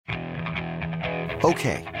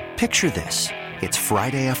Okay, picture this. It's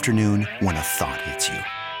Friday afternoon when a thought hits you.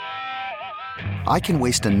 I can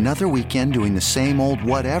waste another weekend doing the same old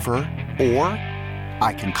whatever, or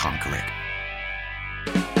I can conquer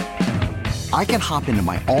it. I can hop into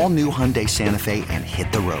my all-new Hyundai Santa Fe and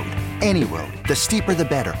hit the road. Any road. The steeper, the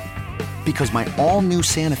better. Because my all-new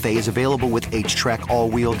Santa Fe is available with H-Track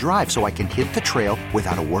all-wheel drive, so I can hit the trail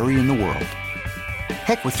without a worry in the world.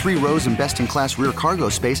 Heck, with 3 rows and best-in-class rear cargo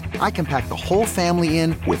space, I can pack the whole family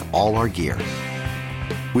in with all our gear.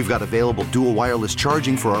 We've got available dual wireless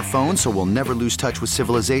charging for our phones, so we'll never lose touch with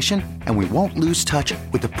civilization, and we won't lose touch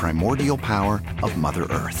with the primordial power of Mother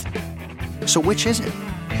Earth. So which is it?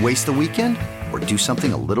 Waste the weekend or do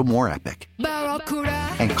something a little more epic?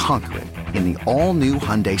 And conquer it in the all-new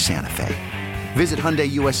Hyundai Santa Fe. Visit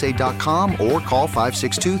HyundaiUSA.com or call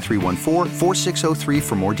 562-314-4603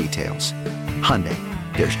 for more details. Hyundai,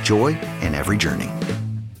 there's joy in every journey.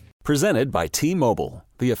 Presented by T-Mobile,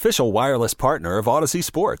 the official wireless partner of Odyssey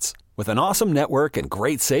Sports. With an awesome network and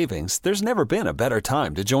great savings, there's never been a better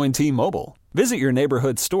time to join T-Mobile. Visit your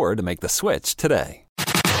neighborhood store to make the switch today.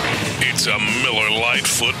 It's a Miller Lite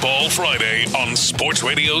Football Friday on Sports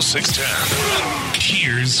Radio 610.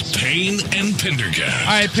 Here's Payne and Pendergast.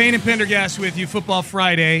 All right, Payne and Pendergast with you. Football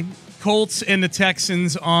Friday. Colts and the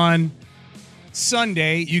Texans on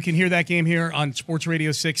Sunday. You can hear that game here on Sports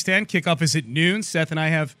Radio 610. Kickoff is at noon. Seth and I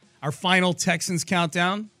have our final Texans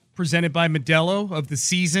countdown presented by Modelo of the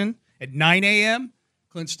season at 9 a.m.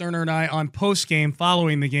 Clint Sterner and I on post-game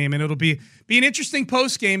following the game, and it'll be an interesting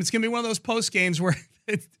post-game. It's going to be one of those post-games where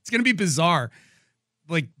it's going to be bizarre,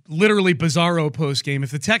 like literally bizarro post-game.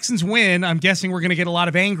 If the Texans win, I'm guessing we're going to get a lot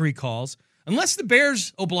of angry calls, unless the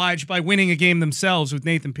Bears oblige by winning a game themselves with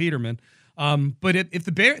Nathan Peterman. But if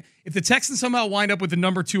the Texans somehow wind up with the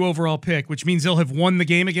number 2 overall pick, which means they'll have won the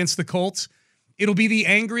game against the Colts, it'll be the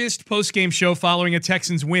angriest post-game show following a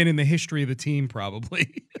Texans win in the history of the team,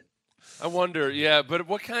 probably. I wonder, yeah, but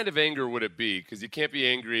what kind of anger would it be? Because you can't be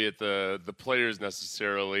angry at the players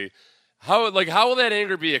necessarily. How will that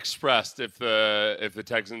anger be expressed if the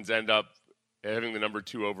Texans end up having the number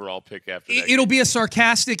 2 overall pick after that? It'll be a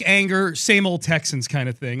sarcastic anger, same old Texans kind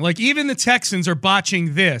of thing. Like, even the Texans are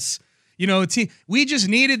botching this. You know, we just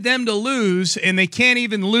needed them to lose, and they can't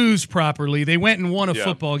even lose properly. They went and won a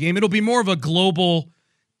football game. It'll be more of a global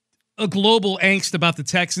angst about the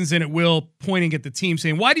Texans than it will pointing at the team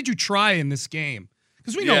saying, why did you try in this game?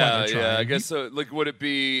 Because we know why they're trying. Yeah, I guess so. Like, would it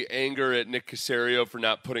be anger at Nick Caserio for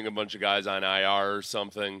not putting a bunch of guys on IR or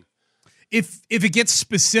something? If it gets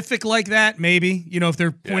specific like that, maybe, you know, if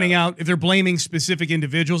they're pointing out, if they're blaming specific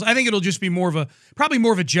individuals, I think it'll just be probably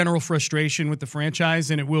more of a general frustration with the franchise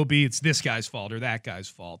than it will be it's this guy's fault or that guy's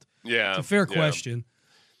fault. Yeah. It's a fair question.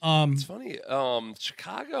 It's funny.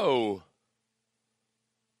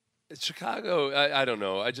 Chicago, I don't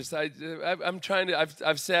know. I'm trying to.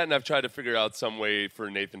 I've sat and I've tried to figure out some way for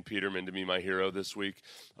Nathan Peterman to be my hero this week.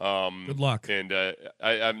 Good luck. And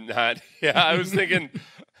I'm not. Yeah, I was thinking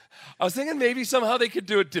maybe somehow they could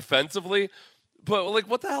do it defensively, but like,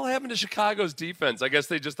 what the hell happened to Chicago's defense? I guess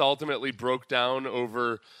they just ultimately broke down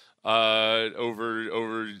over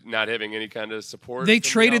not having any kind of support. They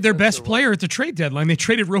traded their best player at the trade deadline. They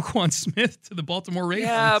traded Roquan Smith to the Baltimore Ravens.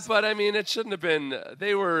 Yeah, but I mean, it shouldn't have been.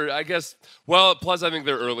 They were, I guess. Well, plus I think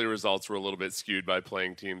their early results were a little bit skewed by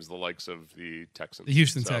playing teams the likes of the Texans, the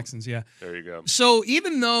Houston Texans. Yeah, there you go. So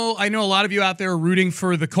even though I know a lot of you out there are rooting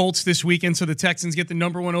for the Colts this weekend, so the Texans get the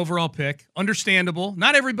number 1 overall pick, understandable.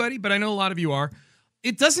 Not everybody, but I know a lot of you are.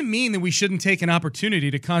 It doesn't mean that we shouldn't take an opportunity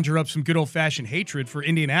to conjure up some good old-fashioned hatred for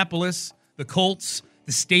Indianapolis, the Colts,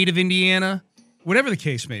 the state of Indiana, whatever the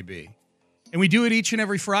case may be. And we do it each and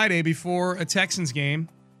every Friday before a Texans game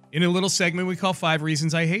in a little segment we call 5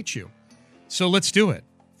 Reasons I Hate You. So let's do it.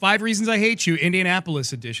 5 Reasons I Hate You,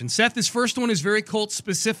 Indianapolis edition. Seth, this first one is very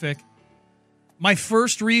Colts-specific. My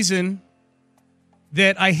first reason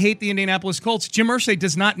that I hate the Indianapolis Colts, Jim Irsay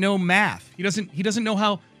does not know math. He doesn't know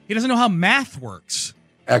how math works.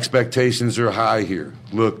 Expectations are high here.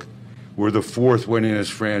 Look, we're the 4th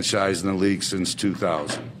winningest franchise in the league since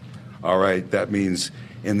 2000. All right, that means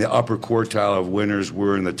in the upper quartile of winners,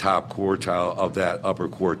 we're in the top quartile of that upper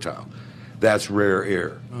quartile. That's rare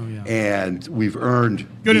air. Oh, yeah. And we've earned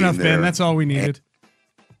good enough, there. Ben. That's all we needed.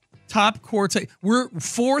 Top quartile. We're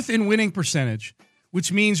 4th in winning percentage,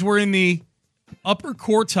 which means we're in the upper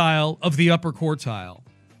quartile of the upper quartile.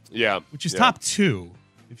 Yeah. Which is top 2.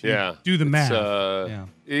 If you do the math. I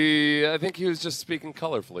think he was just speaking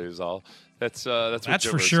colorfully is all. That's what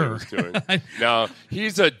Jim for sure. was doing. No,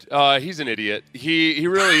 he's an idiot. He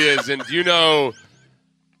really is. And you know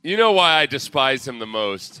why I despise him the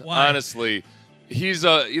most. Why? Honestly, he's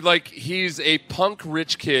a punk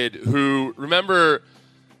rich kid who, remember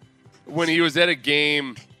when he was at a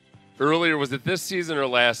game earlier, was it this season or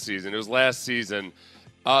last season? It was last season.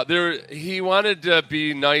 He wanted to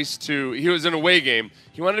be nice to, he was in a away game.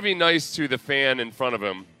 He wanted to be nice to the fan in front of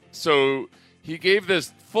him. So he gave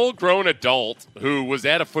this full-grown adult who was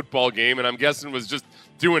at a football game and I'm guessing was just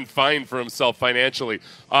doing fine for himself financially,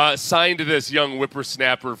 signed to this young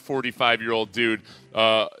whippersnapper, 45-year-old dude,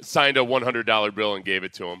 signed a $100 bill and gave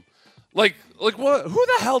it to him. Like what? Who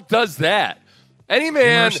the hell does that? Any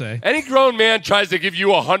man, any grown man tries to give you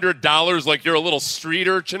 $100 like you're a little street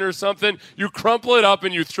urchin or something, you crumple it up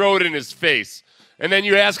and you throw it in his face. And then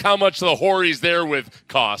you ask how much the whore he's there with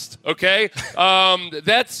cost, okay?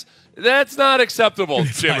 That's not acceptable,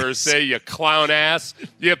 Jim Irsay, you clown ass.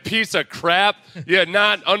 You piece of crap. You're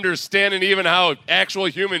not understanding even how actual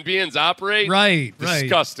human beings operate. Right,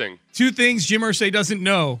 Disgusting. Two things Jim Irsay doesn't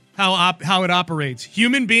know how it operates.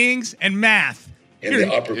 Human beings and math. In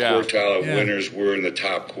the upper quartile of winners, we're in the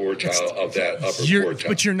top quartile of that upper quartile.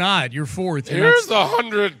 But you're not. You're fourth. Here's the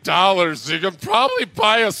 $100. You can probably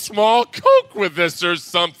buy a small Coke with this or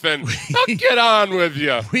something. Now get on with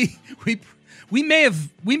you. We may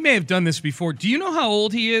have done this before. Do you know how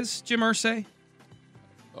old he is, Jim Irsay?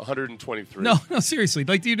 123. No, seriously.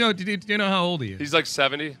 Like, do you know how old he is? He's like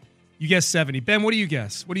 70. You guess 70. Ben, what do you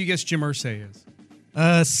guess? What do you guess Jim Irsay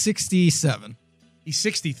is? 67. He's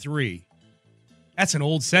 63. That's an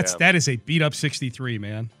old set. Yeah. That is a beat up 63,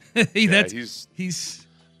 man. He's.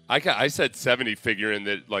 I said 70, figuring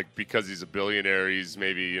that like because he's a billionaire, he's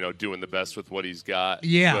maybe doing the best with what he's got.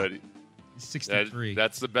 Yeah, but he's 63.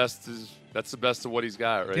 That's the best. That's the best of what he's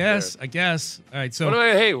got, right? I guess. All right. So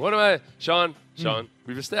Sean,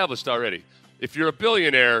 we've established already. If you're a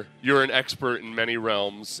billionaire, you're an expert in many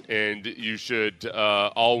realms, and you should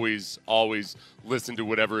always listen to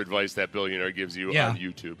whatever advice that billionaire gives you on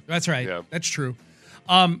YouTube. That's right. Yeah. That's true.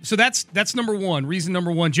 So that's number one. Reason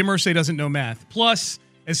number one: Jim Irsay doesn't know math. Plus,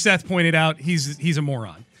 as Seth pointed out, he's a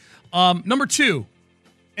moron. Number two,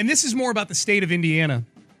 and this is more about the state of Indiana.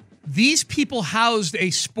 These people housed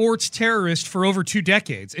a sports terrorist for over 2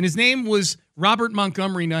 decades, and his name was Robert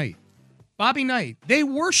Montgomery Knight. Bobby Knight. They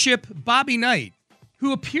worship Bobby Knight,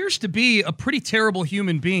 who appears to be a pretty terrible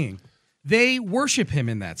human being. They worship him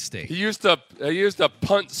in that state. He used to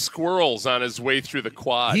punt squirrels on his way through the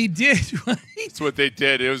quad. He did. That's what they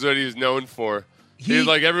did. It was what he was known for. He was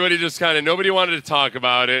like, everybody just nobody wanted to talk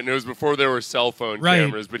about it, and it was before there were cell phone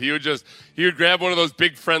cameras. But he would grab one of those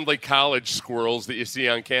big friendly college squirrels that you see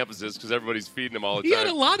on campuses because everybody's feeding them all the time. He had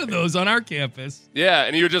a lot of those on our campus. Yeah,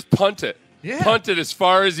 and he would just punt it. Yeah. Punt it as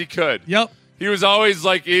far as he could. Yep. He was always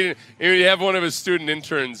like, he'd have one of his student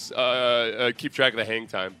interns keep track of the hang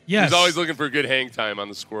time. Yes. He was always looking for a good hang time on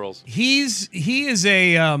the squirrels. He is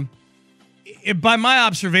a, by my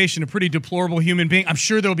observation, a pretty deplorable human being. I'm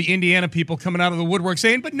sure there'll be Indiana people coming out of the woodwork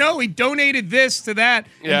saying, but no, he donated this to that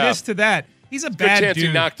and this to that. He's a bad good chance dude.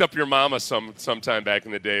 he knocked up your mama sometime back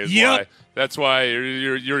in the day. That's why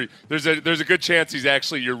there's a good chance he's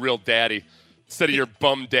actually your real daddy. Instead of your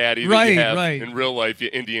bum daddy that you have in real life, you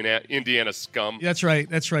Indiana scum. That's right.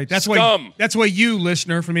 That's why you,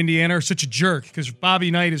 listener from Indiana, are such a jerk, because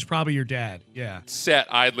Bobby Knight is probably your dad. Yeah. Sat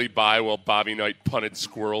idly by while Bobby Knight punted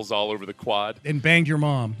squirrels all over the quad. And banged your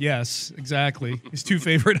mom. Yes, exactly. His 2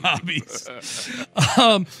 favorite hobbies.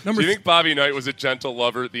 Do you think Bobby Knight was a gentle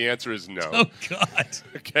lover? The answer is no. Oh, God.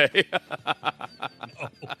 Okay.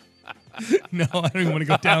 No, I don't even want to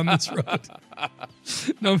go down this road.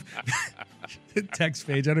 No. Text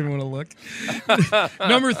page. I don't even want to look.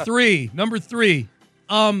 Number three.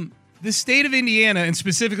 The state of Indiana, and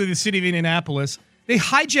specifically the city of Indianapolis, they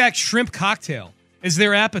hijacked shrimp cocktail as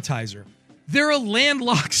their appetizer. They're a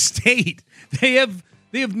landlocked state. They have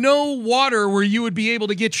no water where you would be able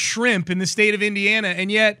to get shrimp in the state of Indiana, and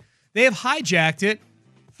yet they have hijacked it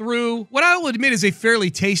through what I will admit is a fairly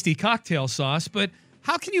tasty cocktail sauce. But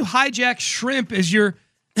how can you hijack shrimp as your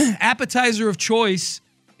appetizer of choice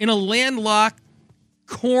in a landlocked,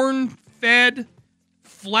 corn-fed,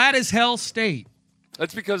 flat-as-hell state?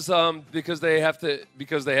 That's because they have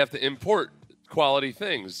to import quality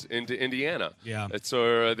things into Indiana. Yeah.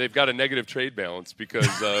 So they've got a negative trade balance because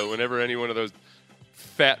whenever any one of those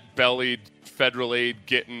fat-bellied federal aid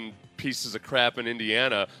getting pieces of crap in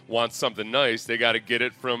Indiana wants something nice, they got to get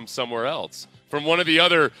it from somewhere else, from one of the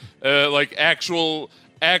other actual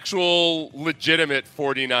legitimate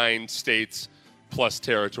 49 states plus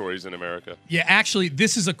territories in America. Yeah, actually,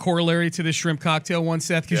 this is a corollary to the shrimp cocktail one,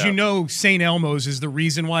 Seth, because you know St. Elmo's is the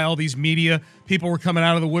reason why all these media people were coming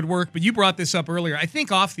out of the woodwork. But you brought this up earlier, I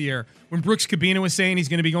think off the air, when Brooks Cabina was saying he's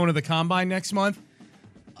going to be going to the Combine next month.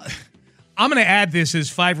 I'm going to add this as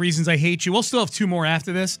 5 reasons I hate you. We'll still have 2 more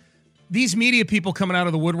after this. These media people coming out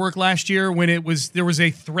of the woodwork last year when there was a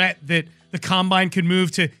threat that the Combine could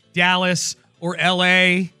move to Dallas or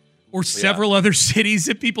L.A., or several other cities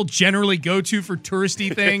that people generally go to for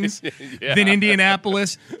touristy things than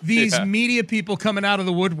Indianapolis. These media people coming out of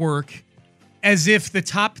the woodwork as if the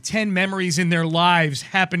top 10 memories in their lives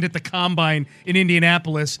happened at the Combine in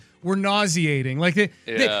Indianapolis were nauseating.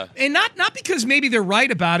 And not because maybe they're right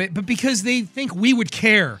about it, but because they think we would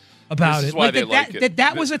care about it.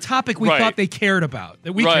 That was a topic we thought they cared about.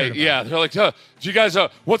 That we cared about. Yeah. They're like, do you guys,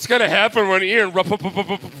 what's going to happen when Ian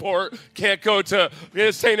Rappaport can't go to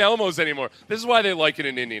St. Elmo's anymore? This is why they like it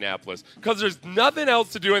in Indianapolis, because there's nothing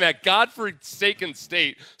else to do in that godforsaken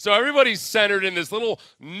state. So everybody's centered in this little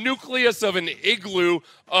nucleus of an igloo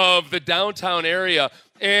of the downtown area.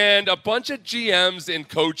 And a bunch of GMs and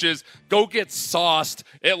coaches go get sauced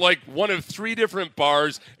at like one of 3 different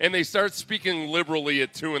bars, and they start speaking liberally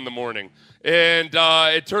at 2 a.m. And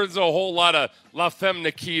it turns a whole lot of La Femme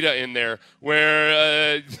Nikita in there,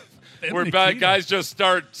 where guys just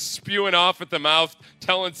start spewing off at the mouth,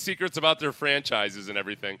 telling secrets about their franchises and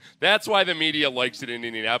everything. That's why the media likes it in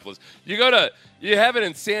Indianapolis. You have it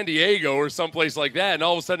in San Diego or someplace like that, and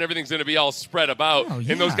all of a sudden everything's going to be all spread about,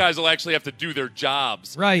 and those guys will actually have to do their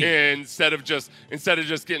jobs, right? Instead of just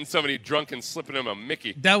getting somebody drunk and slipping them a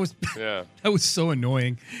Mickey. That was so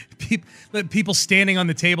annoying. People standing on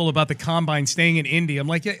the table about the Combine staying in Indy. I'm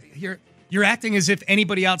like, you're acting as if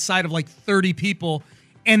anybody outside of like 30 people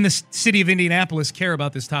and the city of Indianapolis care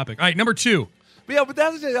about this topic. All right, number 2. But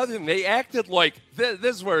that was the other thing. They acted like this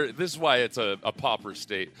is why it's a pauper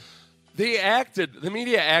state. The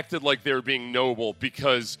media acted like they were being noble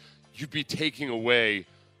because you'd be taking away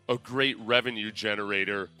a great revenue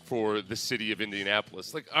generator for the city of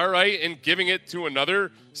Indianapolis. Like, all right, and giving it to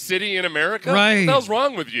another city in America? Right. What the hell's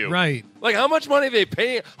wrong with you? Right. Like, how much money they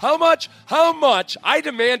pay? How much? I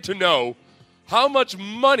demand to know how much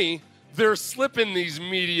money they're slipping these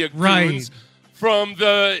media goons from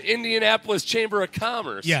the Indianapolis Chamber of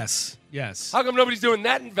Commerce. Yes. How come nobody's doing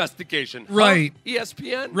that investigation? Right. Huh?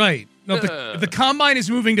 ESPN? Right. No, if the Combine is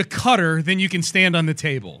moving to Qatar, then you can stand on the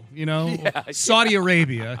table, Saudi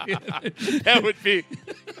Arabia. That would be.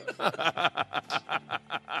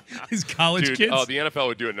 His college kids? Oh, the NFL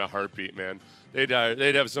would do it in a heartbeat, man. They'd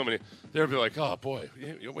have so many. They'd be like, oh, boy,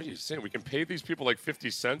 what are you saying? We can pay these people like 50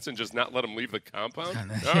 cents and just not let them leave the compound?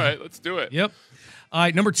 All right, let's do it. Yep. All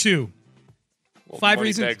right, number 2. Well, 5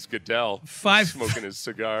 reasons. Moneybags Goodell smoking his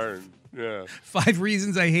cigar. 5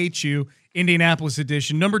 reasons I hate you, Indianapolis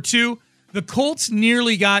edition. Number 2, the Colts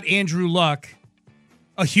nearly got Andrew Luck,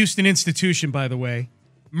 a Houston institution, by the way,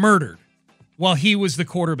 murdered while he was the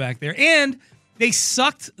quarterback there. And they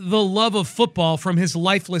sucked the love of football from his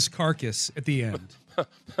lifeless carcass at the end.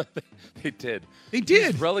 They did.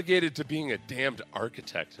 He's relegated to being a damned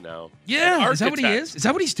architect now. Yeah, is that what he is? Is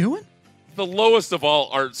that what he's doing? The lowest of all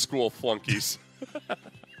art school flunkies.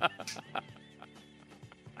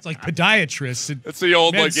 It's like podiatrists. It's the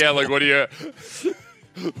old what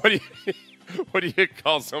do you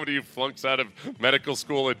call somebody who flunks out of medical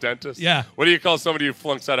school? A dentist? Yeah. What do you call somebody who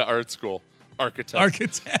flunks out of art school?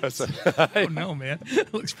 Architect. Oh no, man,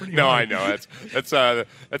 it looks pretty. No, hard. I know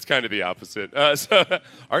that's kind of the opposite. So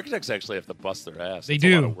architects actually have to bust their ass. They it's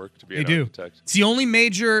do. A lot of work to be an architect. It's the only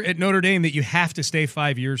major at Notre Dame that you have to stay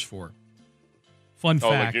 5 years for. Fun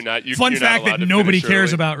fact. Fun fact that nobody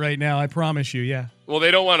cares about right now. I promise you. Yeah. Well,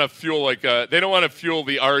 they don't want to fuel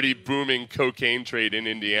the already booming cocaine trade in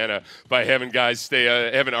Indiana by having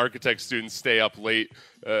having architect students stay up late,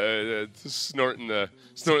 snorting the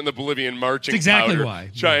Bolivian marching exactly powder,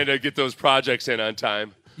 why. Trying to get those projects in on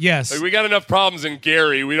time. Yes. Like, we got enough problems in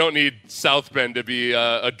Gary. We don't need South Bend to be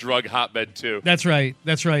a drug hotbed too. That's right.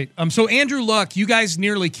 So Andrew Luck, you guys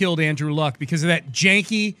nearly killed Andrew Luck because of that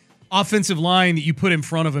janky offensive line that you put in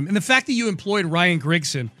front of him. And the fact that you employed Ryan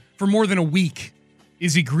Grigson for more than a week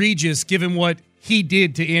is egregious given what he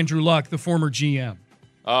did to Andrew Luck, the former GM.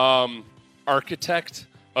 Architect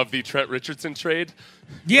of the Trent Richardson trade.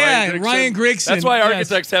 Yeah, Ryan Grigson. That's why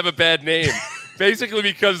architects have a bad name. Basically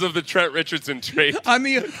because of the Trent Richardson trade. I'm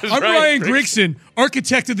Ryan Grigson,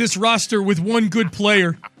 architect of this roster with one good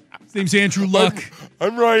player. His name's Andrew Luck.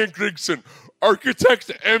 I'm Ryan Grigson, architect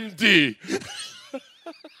MD.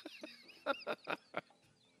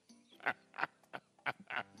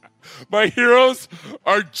 My heroes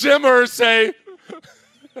are Jim Irsay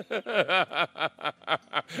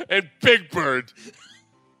and Big Bird.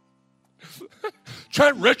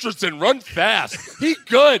 Trent Richardson, run fast. He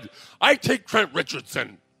good. I take Trent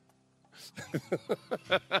Richardson.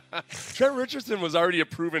 Trent Richardson was already a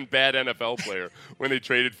proven bad NFL player when they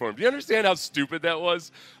traded for him. Do you understand how stupid that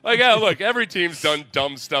was? Like, yeah, look, every team's done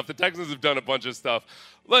dumb stuff. The Texans have done a bunch of stuff.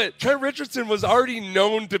 Look, Trent Richardson was already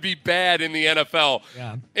known to be bad in the NFL.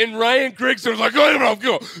 Yeah. And Ryan Grigson was like,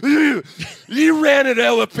 you ran at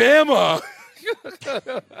Alabama.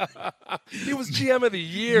 He was GM of the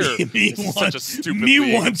year. Such a stupid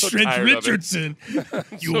Me want Trent Richardson.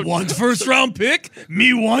 You want first-round pick?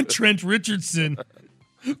 Me want Trent Richardson.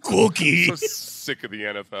 Cookie. I'm so sick of the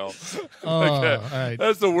NFL. All right.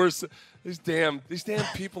 That's the worst. These damn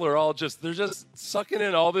people are they're just sucking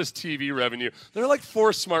in all this TV revenue. They're like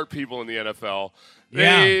 4 smart people in the NFL.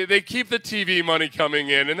 They keep the TV money coming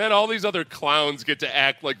in, and then all these other clowns get to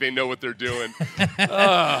act like they know what they're doing.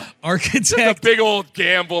 Architect. Just a big old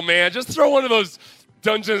gamble, man. Just throw one of those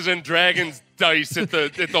Dungeons and Dragons dice at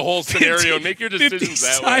the whole scenario and make your decisions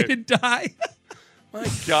that way. Sided die. My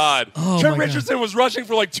God. Trent Richardson was rushing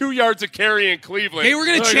for like 2 yards a carry in Cleveland. Hey, we're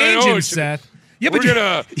going to change him, Seth. Yeah, but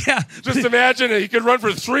just imagine he could run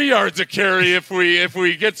for 3 yards a carry if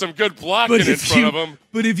we get some good blocking in front of him.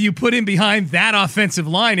 But if you put him behind that offensive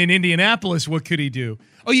line in Indianapolis, what could he do?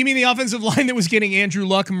 Oh, you mean the offensive line that was getting Andrew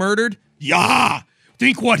Luck murdered? Yeah.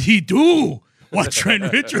 Think what he do. What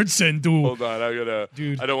Trent Richardson do? Hold on, I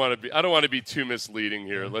don't want to be too misleading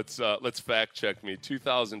here. Let's fact check me.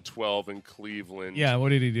 2012 in Cleveland. Yeah, what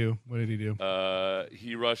did he do?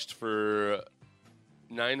 He rushed for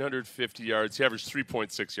 950 yards. He averaged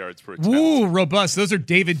 3.6 yards per attempt. Ooh, robust. Those are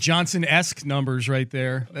David Johnson-esque numbers right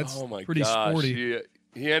there. That's pretty gosh. sporty.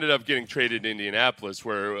 He ended up getting traded to Indianapolis,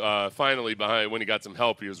 where finally, when he got some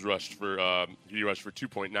help, he rushed for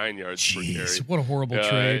 2.9 yards per carry. What a horrible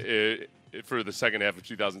trade. For the second half of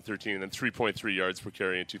 2013, and then 3.3 yards per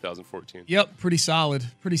carry in 2014. Yep, pretty solid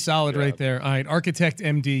right there. All right, Architect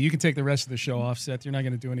MD. You can take the rest of the show off, Seth. You're not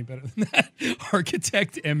going to do any better than that.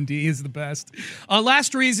 Architect MD is the best.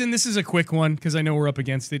 Last reason, this is a quick one because I know we're up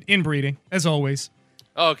against it. Inbreeding, as always.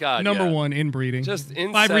 Oh, God, Number one, inbreeding. Just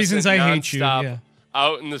 5 reasons I hate you. Yeah.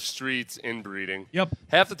 Out in the streets, inbreeding. Yep.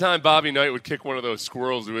 Half the time, Bobby Knight would kick one of those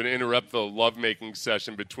squirrels who would interrupt the lovemaking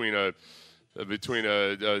session between a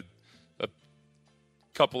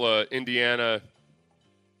couple of Indiana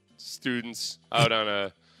students out on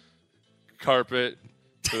a carpet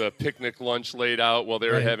with a picnic lunch laid out while they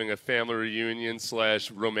were having a family reunion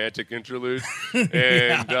 / romantic interlude.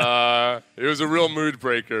 And it was a real mood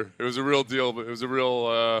breaker. It was a real deal, but it was a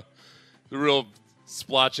real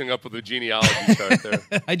splotching up of the genealogy chart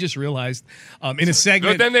there. I just realized in a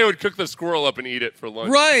segment. But then they would cook the squirrel up and eat it for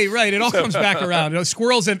lunch. Right. It all comes back around.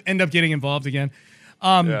 Squirrels end up getting involved again.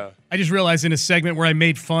 I just realized in a segment where I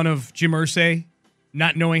made fun of Jim Irsay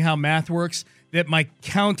not knowing how math works, that my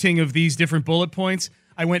counting of these different bullet points,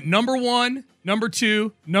 I went number 1, number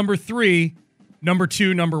 2, number 3, number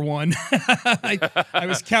 2, number 1. I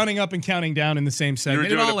was counting up and counting down in the same segment.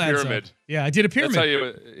 You were doing it all a pyramid. Adds up. Yeah, I did a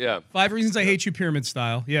pyramid. That's how 5 reasons I hate you pyramid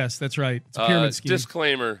style. Yes, that's right. It's a pyramid scheme.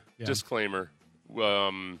 Disclaimer.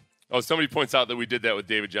 Somebody points out that we did that with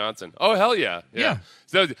David Johnson. Oh, hell yeah.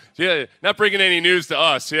 So, not bringing any news to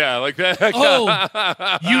us. Yeah, like that.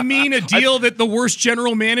 Oh, you mean a deal that the worst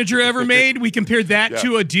general manager ever made? We compared that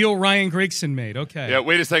to a deal Ryan Grigson made. Okay. Yeah,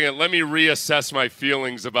 wait a second. Let me reassess my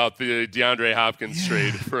feelings about the DeAndre Hopkins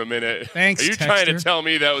trade for a minute. Thanks, Are you trying to tell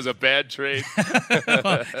me that was a bad trade?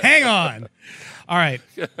 Hang on. All right.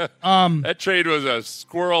 That trade was a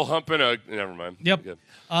squirrel humping a... Never mind. Yep.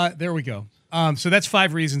 There we go. So that's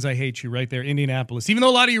 5 reasons I hate you right there, Indianapolis. Even though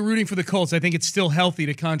a lot of you are rooting for the Colts, I think it's still healthy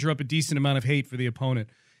to conjure up a decent amount of hate for the opponent,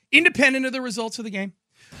 independent of the results of the game.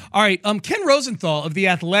 All right, Ken Rosenthal of The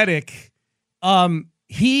Athletic,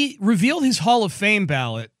 he revealed his Hall of Fame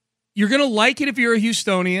ballot. You're going to like it if you're a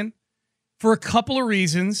Houstonian for a couple of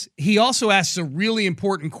reasons. He also asks a really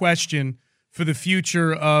important question for the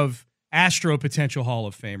future of Astro potential Hall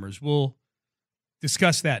of Famers. We'll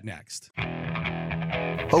discuss that next.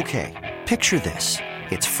 Okay, picture this.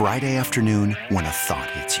 It's Friday afternoon when a thought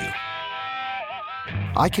hits you.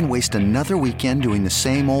 I can waste another weekend doing the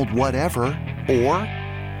same old whatever, or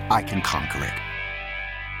I can conquer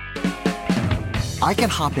it. I can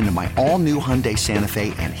hop into my all-new Hyundai Santa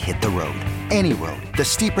Fe and hit the road. Any road. The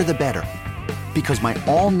steeper, the better. Because my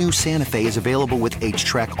all-new Santa Fe is available with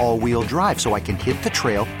H-Track all-wheel drive, so I can hit the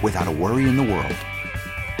trail without a worry in the world.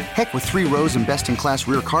 Heck, with 3 rows and best-in-class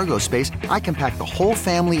rear cargo space, I can pack the whole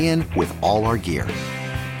family in with all our gear.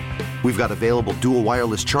 We've got available dual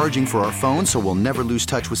wireless charging for our phones, so we'll never lose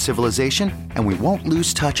touch with civilization, and we won't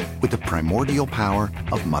lose touch with the primordial power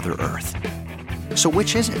of Mother Earth. So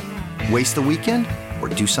which is it? Waste the weekend or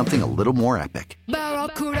do something a little more epic?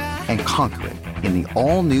 And conquer it in the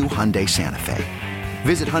all-new Hyundai Santa Fe.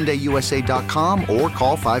 Visit HyundaiUSA.com or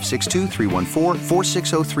call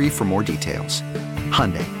 562-314-4603 for more details.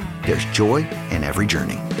 Hyundai, there's joy in every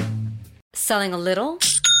journey. Selling a little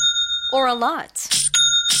or a lot?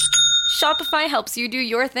 Shopify helps you do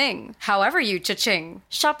your thing, however you cha-ching.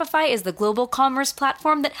 Shopify is the global commerce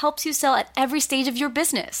platform that helps you sell at every stage of your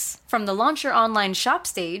business. From the launch your online shop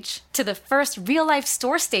stage, to the first real-life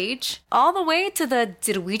store stage, all the way to the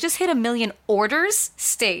did we just hit 1 million orders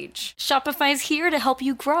stage. Shopify's here to help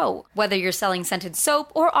you grow. Whether you're selling scented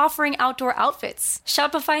soap or offering outdoor outfits,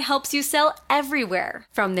 Shopify helps you sell everywhere.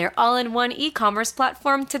 From their all-in-one e-commerce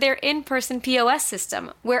platform to their in-person POS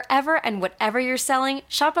system, wherever and whatever you're selling,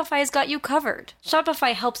 Shopify's got you covered.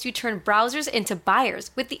 Shopify helps you turn browsers into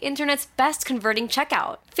buyers with the internet's best converting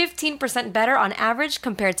checkout. 15% better on average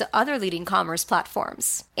compared to other leading commerce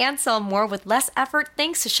platforms. And sell more with less effort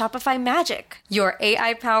thanks to Shopify Magic, your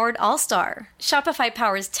AI-powered all-star. Shopify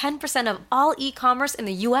powers 10% of all e-commerce in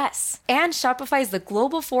the U.S. And Shopify is the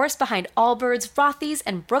global force behind Allbirds, Rothy's,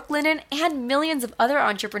 and Brooklinen, and millions of other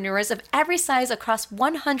entrepreneurs of every size across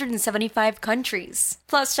 175 countries.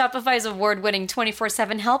 Plus, Shopify's award-winning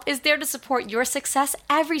 24/7 help is there to support your success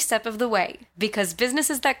every step of the way. Because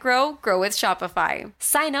businesses that grow, grow with Shopify.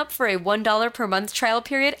 Sign up for a $1 per month trial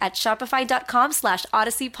period at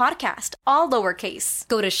shopify.com/Odyssey Podcast, all lowercase.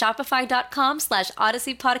 Go to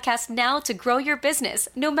shopify.com/Odyssey Podcast now to grow your business,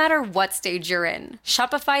 no matter what stage you're in.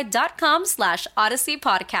 Shopify.com/Odyssey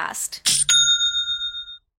Podcast.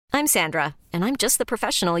 I'm Sandra, and I'm just the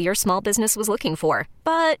professional your small business was looking for.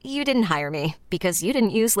 But you didn't hire me because you didn't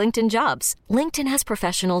use LinkedIn Jobs. LinkedIn has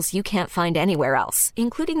professionals you can't find anywhere else,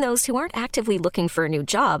 including those who aren't actively looking for a new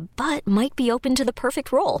job, but might be open to the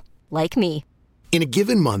perfect role, like me. In a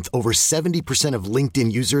given month, over 70% of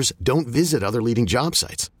LinkedIn users don't visit other leading job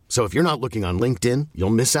sites. So if you're not looking on LinkedIn, you'll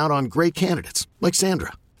miss out on great candidates like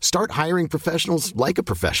Sandra. Start hiring professionals like a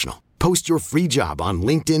professional. Post your free job on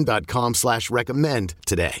linkedin.com/recommend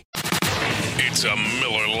today. It's a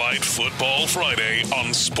Miller Lite Football Friday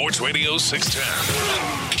on Sports Radio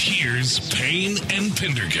 610. Here's Payne and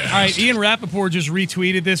Pendergast. All right, Ian Rappaport just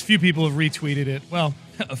retweeted this. Few people have retweeted it. Well,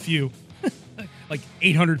 a few. Like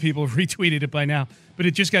 800 people have retweeted it by now. But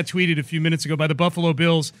it just got tweeted a few minutes ago by the Buffalo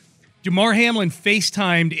Bills. Damar Hamlin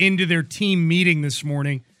FaceTimed into their team meeting this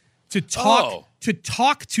morning to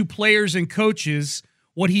talk to players and coaches.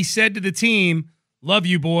 What he said to the team, love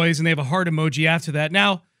you boys, and they have a heart emoji after that.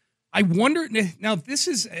 Now, I wonder, this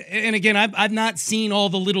is, and again, I've not seen all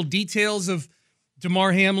the little details of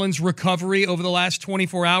Damar Hamlin's recovery over the last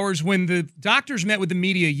 24 hours. When the doctors met with the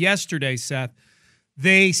media yesterday, Seth,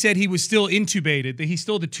 they said he was still intubated, that he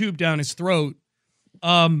still had the tube down his throat.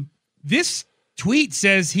 This tweet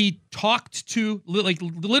says he talked to, like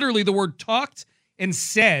literally the word talked and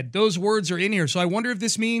said. Those words are in here. So I wonder if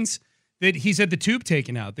this means that he's had the tube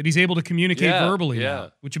taken out, that he's able to communicate verbally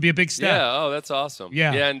now, which would be a big step. Yeah, oh, that's awesome.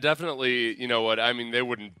 Yeah, and definitely, you know what, I mean, they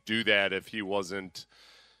wouldn't do that if he wasn't,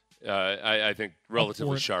 I think,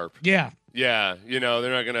 relatively sharp. Yeah. Yeah, you know,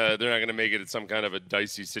 they're not gonna make it some kind of a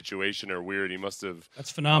dicey situation or weird. He must have. That's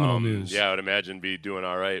phenomenal news. Yeah, I would imagine be doing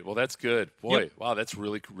all right. Well, that's good. Boy, wow, that's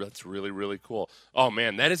really cool. Oh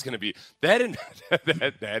man, that is gonna be that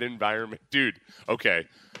environment, dude. Okay.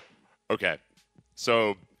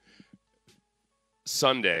 So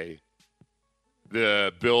Sunday,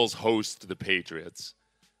 the Bills host the Patriots.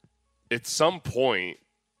 At some point,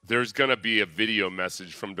 there's gonna be a video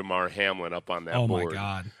message from Damar Hamlin up on that board. Oh my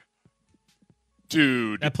God.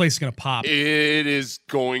 Dude, that place is going to pop. It is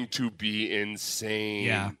going to be insane.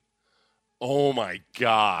 Yeah. Oh, my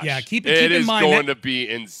gosh. Yeah, keep in mind. It is going to be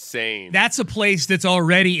insane. That's a place that's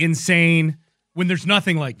already insane when there's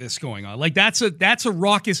nothing like this going on. Like, that's a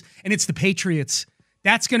raucous, and it's the Patriots.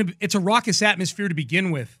 It's a raucous atmosphere to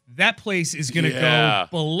begin with. That place is going to go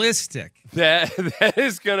ballistic. That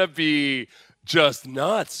is going to be just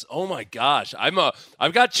nuts. Oh, my gosh.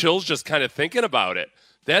 I've got chills just kind of thinking about it.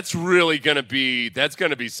 That's really gonna be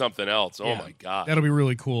something else. Oh my God, that'll be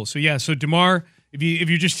really cool. So Damar, if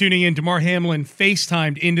you're just tuning in, Damar Hamlin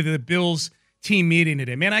FaceTimed into the Bills team meeting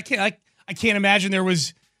today. Man, I can't imagine there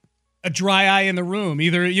was a dry eye in the room.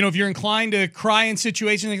 Either, you know, if you're inclined to cry in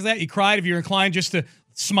situations like that, you cried. If you're inclined just to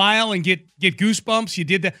smile and get goosebumps, you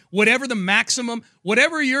did that. Whatever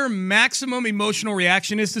your maximum emotional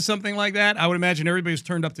reaction is to something like that, I would imagine everybody's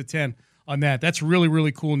turned up to 10. On that. That's really,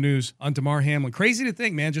 really cool news on Damar Hamlin. Crazy to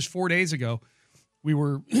think, man, just 4 days ago, we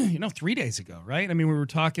were, 3 days ago, right? I mean, we were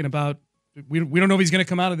talking about, we don't know if he's going to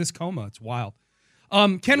come out of this coma. It's wild.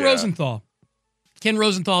 Ken Rosenthal,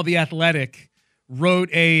 The Athletic, wrote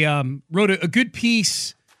a good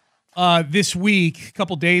piece this week, a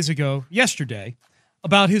couple days ago, yesterday,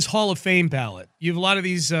 about his Hall of Fame ballot. You have a lot of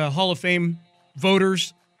these Hall of Fame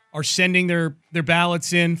voters are sending their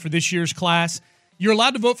ballots in for this year's class. You're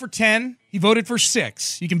allowed to vote for 10. He voted for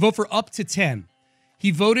 6. You can vote for up to 10.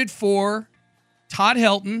 He voted for Todd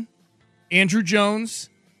Helton, Andrew Jones,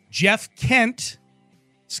 Jeff Kent,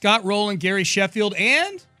 Scott Rowland, Gary Sheffield,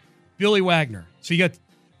 and Billy Wagner. So you got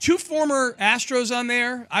 2 former Astros on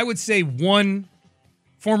there. I would say 1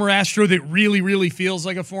 former Astro that really, really feels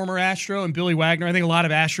like a former Astro, and Billy Wagner. I think a lot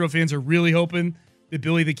of Astro fans are really hoping that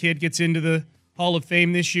Billy the Kid gets into the Hall of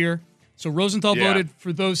Fame this year. So Rosenthal voted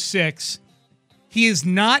for those 6. He is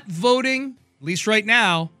not voting, at least right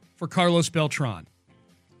now, for Carlos Beltran,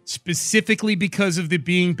 specifically because of the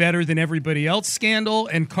being better than everybody else scandal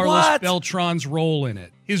and Carlos Beltran's role in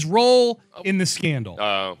it. His role in the scandal.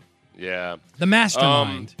 Oh, yeah. The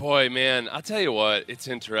mastermind. Boy, man, I'll tell you what, it's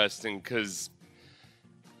interesting because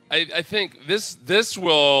I think this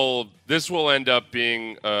will end up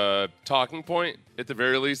being a talking point at the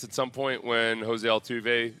very least at some point when Jose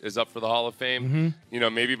Altuve is up for the Hall of Fame.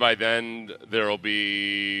 Mm-hmm. Maybe by then there will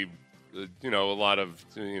be a lot of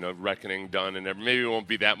reckoning done, and maybe it won't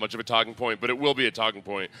be that much of a talking point, but it will be a talking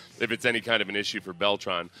point if it's any kind of an issue for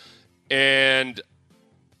Beltran. And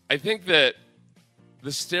I think that the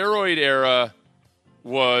steroid era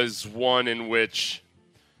was one in which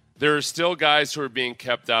there are still guys who are being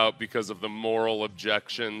kept out because of the moral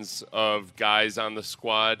objections of guys on the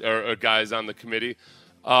squad or guys on the committee.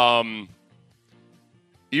 Even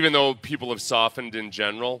though people have softened in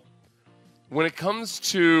general, when it comes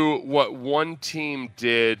to what one team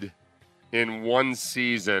did in one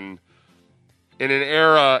season in an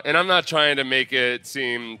era, and I'm not trying to make it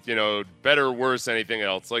seem, better or worse than anything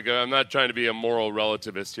else. Like, I'm not trying to be a moral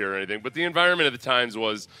relativist here or anything, but the environment of the times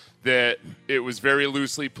was that it was very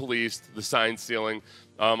loosely policed, the sign stealing.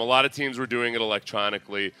 A lot of teams were doing it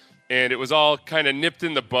electronically, and it was all kind of nipped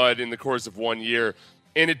in the bud in the course of 1 year,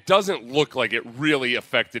 and it doesn't look like it really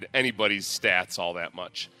affected anybody's stats all that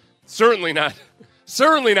much. Certainly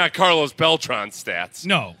not Carlos Beltran's stats.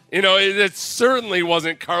 No. It certainly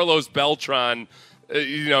wasn't Carlos Beltran.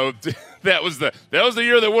 That was the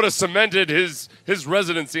year that would have cemented his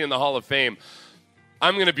residency in the Hall of Fame.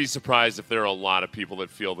 I'm going to be surprised if there are a lot of people that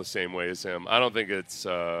feel the same way as him. I don't think it's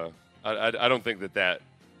I don't think that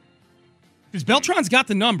because Beltran's got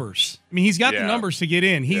the numbers. I mean, he's got the numbers to get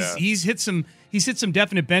in. He's hit some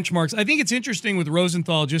definite benchmarks. I think it's interesting with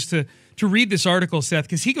Rosenthal just to read this article, Seth,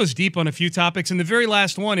 because he goes deep on a few topics. And the very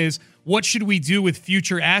last one is, what should we do with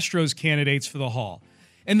future Astros candidates for the Hall?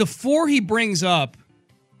 And the 4 he brings up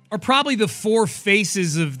are probably the 4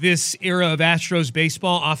 faces of this era of Astros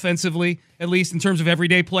baseball, offensively, at least in terms of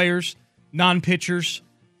everyday players, non-pitchers.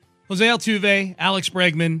 Jose Altuve, Alex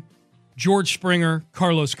Bregman, George Springer,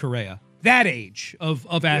 Carlos Correa. That age of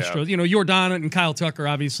Astros. Yeah. Yordan and Kyle Tucker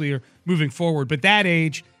obviously are moving forward, but that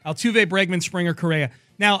age, Altuve, Bregman, Springer, Correa.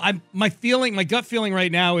 Now, my gut feeling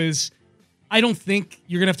right now is I don't think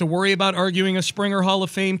you're going to have to worry about arguing a Springer Hall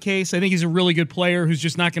of Fame case. I think he's a really good player who's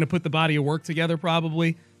just not going to put the body of work together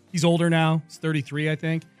probably. He's older now. He's 33, I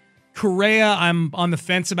think. Correa, I'm on the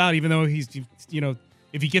fence about, even though he's,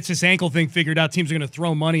 if he gets this ankle thing figured out, teams are going to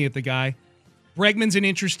throw money at the guy. Bregman's an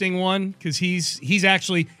interesting one because he's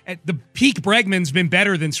actually at the peak. Bregman's been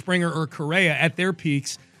better than Springer or Correa at their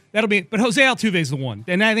peaks. But Jose Altuve is the one,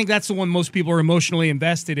 and I think that's the one most people are emotionally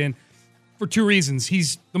invested in for 2 reasons.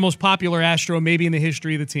 He's the most popular Astro maybe in the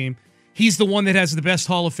history of the team. He's the one that has the best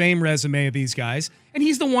Hall of Fame resume of these guys, and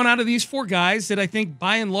he's the one out of these 4 guys that I think,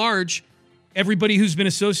 by and large, everybody who's been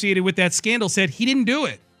associated with that scandal said he didn't do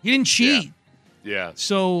it. He didn't cheat. Yeah.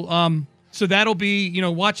 So that'll be,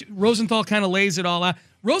 watch. Rosenthal kind of lays it all out.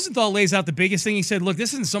 Rosenthal lays out the biggest thing. He said, look,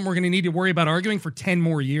 this isn't something we're going to need to worry about arguing for 10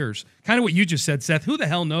 more years. Kind of what you just said, Seth. Who the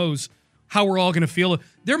hell knows how we're all going to feel?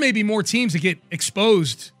 There may be more teams that get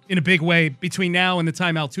exposed in a big way between now and the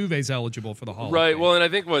time Altuve's eligible for the Hall of Fame. Right. Well, and I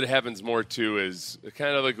think what happens more, too, is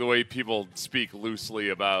kind of like the way people speak loosely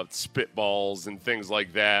about spitballs and things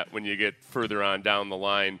like that when you get further on down the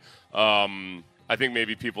line. I think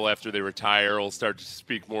maybe people after they retire will start to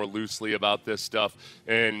speak more loosely about this stuff,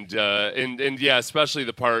 and yeah, especially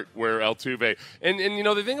the part where Altuve and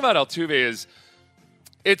the thing about Altuve is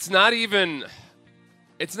it's not even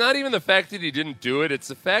the fact that he didn't do it; it's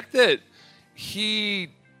the fact that he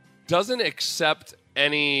doesn't accept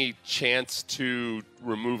any chance to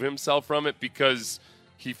remove himself from it because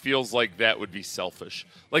he feels like that would be selfish.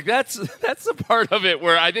 Like that's the part of it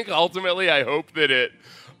where I think ultimately I hope that it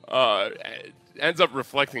ends up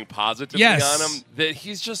reflecting positively on him, that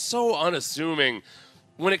he's just so unassuming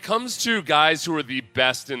when it comes to guys who are the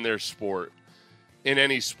best in their sport. in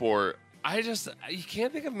any sport, you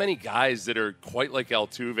can't think of many guys that are quite like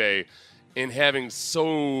Altuve in having so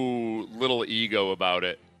little ego about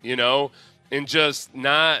it, and just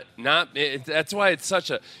that's why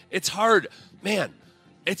it's hard, man.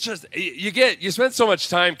 It's just, you spend so much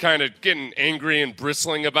time kind of getting angry and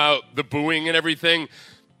bristling about the booing and everything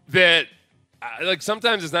that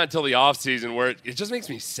sometimes it's not until the off season where it just makes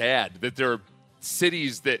me sad that there are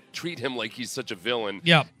cities that treat him like he's such a villain.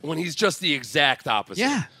 Yep. When he's just the exact opposite.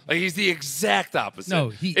 Yeah. Like he's the exact opposite.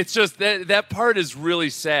 No, it's just that part is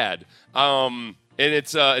really sad. And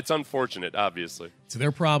it's unfortunate, obviously. It's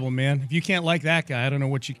their problem, man. If you can't like that guy, I don't know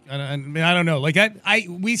what you. I mean, I don't know. Like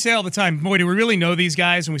we say all the time, boy, do we really know these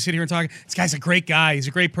guys? And we sit here and talk. This guy's a great guy. He's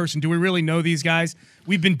a great person. Do we really know these guys?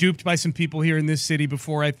 We've been duped by some people here in this city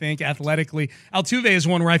before. I think athletically, Altuve is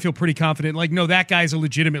one where I feel pretty confident. Like, no, that guy's a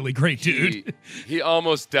legitimately great dude. He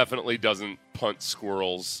almost definitely doesn't punt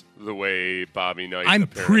squirrels the way Bobby Knight. I'm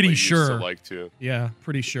pretty sure. Used to like to. Yeah,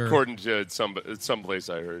 pretty sure. According to some place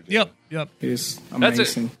I heard. Yep. He's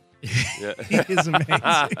amazing. Yeah. He is amazing.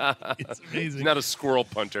 It's amazing. He's not a squirrel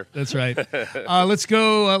punter. That's right. Let's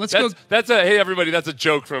go. Hey everybody, that's a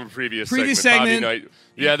joke from a previous segment. Bobby Knight.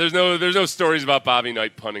 Yeah, there's no stories about Bobby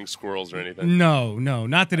Knight punting squirrels or anything. No,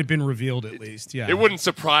 not that had been revealed at least. Yeah, it wouldn't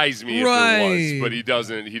surprise me if there was, but he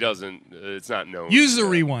doesn't. It's not known. Use the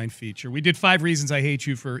rewind feature. We did 5 reasons I hate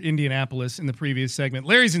you for Indianapolis in the previous segment.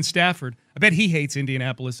 Larry's in Stafford. I bet he hates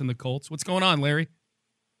Indianapolis and the Colts. What's going on, Larry?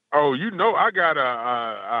 Oh, I got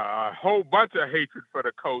a whole bunch of hatred for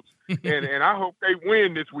the Colts, and I hope they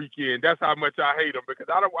win this weekend. That's how much I hate them, because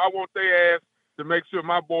I want their ass to make sure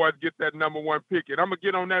my boys get that number 1 pick. And I'm gonna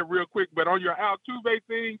get on that real quick. But on your Altuve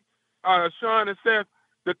thing, Sean and Seth,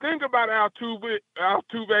 the thing about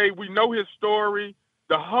Altuve, we know his story,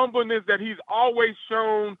 the humbleness that he's always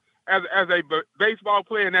shown as a baseball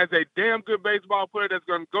player, and as a damn good baseball player that's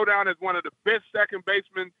going to go down as one of the best second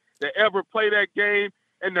basemen that ever play that game.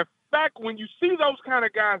 And the fact, when you see those kind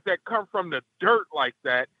of guys that come from the dirt like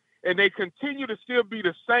that, and they continue to still be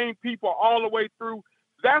the same people all the way through,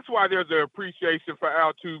 that's why there's an appreciation for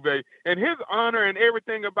Altuve. And his honor and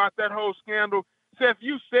everything about that whole scandal, Seth,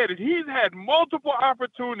 you said it. He's had multiple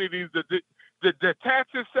opportunities to detach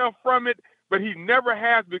himself from it, but he never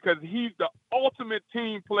has, because he's the ultimate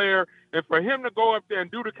team player. And for him to go up there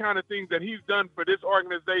and do the kind of things that he's done for this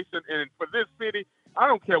organization and for this city, I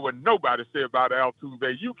don't care what nobody say about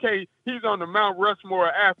Altuve. He's on the Mount Rushmore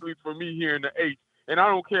of athletes for me here in the H, and I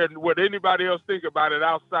don't care what anybody else think about it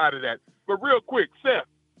outside of that. But real quick, Seth,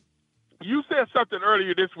 you said something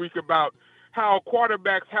earlier this week about how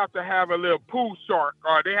quarterbacks have to have a little pool shark,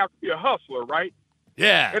 or they have to be a hustler, right?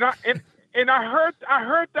 Yeah. And I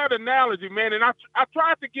heard that analogy, man, and I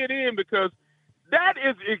tried to get in, because that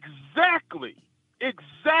is exactly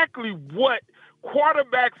what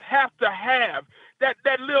quarterbacks have to have.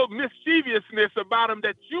 That little mischievousness about them,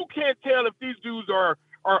 that you can't tell if these dudes are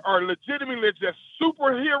legitimately just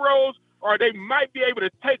superheroes, or they might be able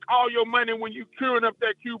to take all your money when you queuing up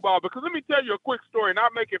that cue ball. Because let me tell you a quick story, and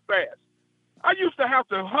I'll make it fast. I used to have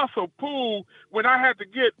to hustle pool when I had to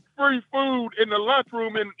get free food in the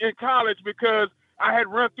lunchroom in college, because I had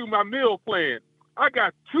run through my meal plan. I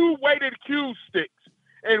got 2 weighted cue sticks.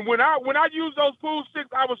 And when I used those pool sticks,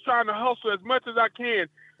 I was trying to hustle as much as I can.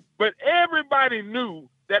 But everybody knew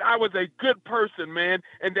that I was a good person, man,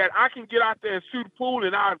 and that I can get out there and shoot pool,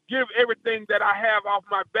 and I'll give everything that I have off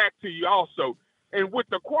my back to you also. And with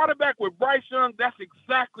the quarterback, with Bryce Young, that's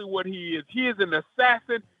exactly what he is. He is an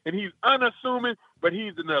assassin, and he's unassuming, but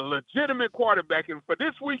he's a legitimate quarterback. And for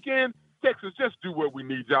this weekend, Texas, just do what we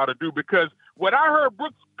need y'all to do, because what I heard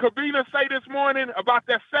Brooks Kavina say this morning about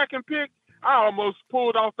that second pick, I almost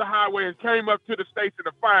pulled off the highway and came up to the station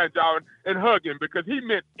to find y'all and hug him, because he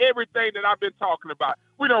meant everything that I've been talking about.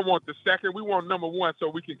 We don't want the second. We want number 1 so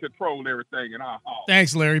we can control everything in our hall.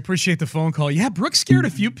 Thanks, Larry. Appreciate the phone call. Yeah, Brooks scared a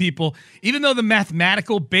few people, even though the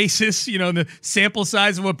mathematical basis, the sample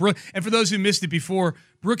size of what Brooks, and for those who missed it before,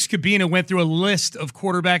 Brooks Kavina went through a list of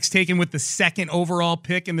quarterbacks taken with the 2nd overall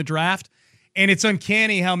pick in the draft, and it's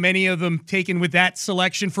uncanny how many of them taken with that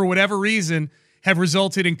selection for whatever reason have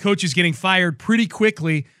resulted in coaches getting fired pretty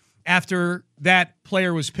quickly after that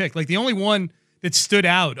player was picked. Like, the only one that stood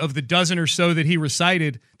out of the dozen or so that he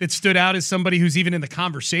recited that stood out as somebody who's even in the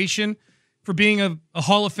conversation for being a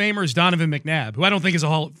Hall of Famer is Donovan McNabb, who I don't think is a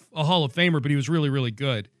Hall of Famer, but he was really, really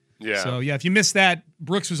good. Yeah. So, yeah, if you missed that,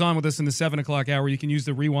 Brooks was on with us in the 7 o'clock hour. You can use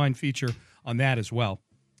the rewind feature on that as well.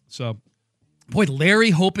 So, boy, Larry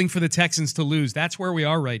hoping for the Texans to lose. That's where we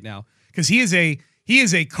are right now, because he is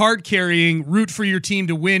a card-carrying, root for your team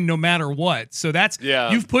to win no matter what. So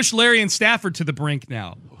you've pushed Larry and Stafford to the brink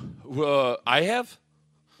now. I have.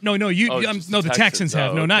 No, you. The Texans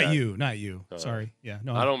have. No, not okay. you. Not you. Sorry. Yeah.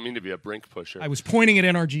 No. I don't mean to be a brink pusher. I was pointing at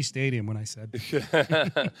NRG Stadium when I said.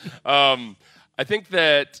 I think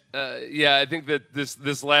that. I think that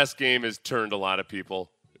this last game has turned a lot of people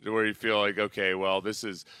where you feel like, okay, well, this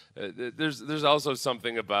is. There's also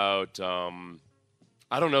something about.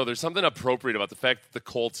 I don't know. There's something appropriate about the fact that the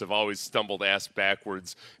Colts have always stumbled ass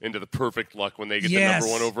backwards into the perfect luck when they get the number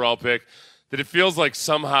 1 overall pick. That it feels like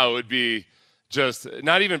somehow it would be. Just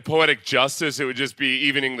not even poetic justice. It would just be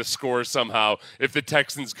evening the score somehow if the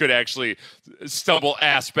Texans could actually stumble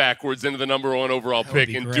ass backwards into the number 1 overall pick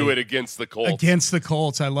and do it against the Colts. Against the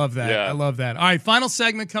Colts. I love that. Yeah. I love that. All right, final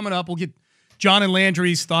segment coming up. We'll get John and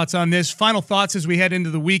Landry's thoughts on this. Final thoughts as we head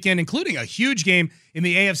into the weekend, including a huge game in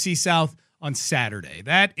the AFC South on Saturday.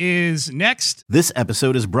 That is next. This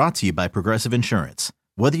episode is brought to you by Progressive Insurance.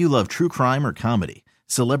 Whether you love true crime or comedy,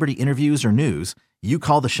 celebrity interviews or news, you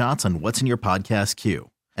call the shots on what's in your podcast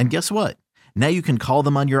queue. And guess what? Now you can call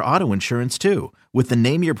them on your auto insurance too with the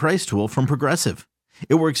Name Your Price tool from Progressive.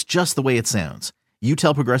 It works just the way it sounds. You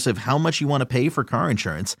tell Progressive how much you want to pay for car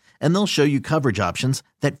insurance, and they'll show you coverage options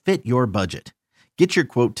that fit your budget. Get your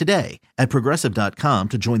quote today at Progressive.com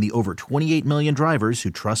to join the over 28 million drivers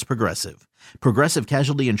who trust Progressive. Progressive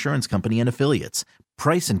Casualty Insurance Company and Affiliates.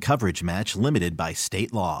 Price and coverage match limited by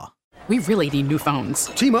state law. We really need new phones.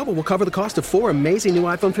 T-Mobile will cover the cost of 4 amazing new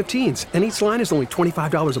iPhone 15s, and each line is only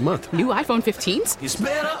 $25 a month. New iPhone 15s? It's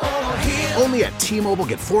better over here. Only at T-Mobile,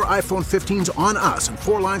 get 4 iPhone 15s on us and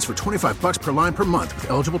 4 lines for $25 per line per month with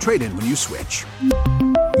eligible trade-in when you switch.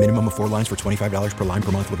 Minimum of 4 lines for $25 per line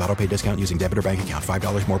per month with autopay discount using debit or bank account.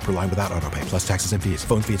 $5 more per line without autopay, plus taxes and fees.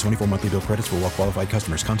 Phone fee at 24 monthly bill credits for well-qualified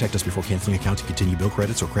customers. Contact us before canceling account to continue bill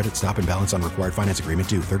credits or credit stop and balance on required finance agreement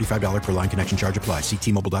due. $35 per line connection charge applies. See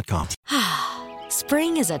T-Mobile.com.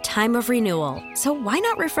 Spring is a time of renewal, so why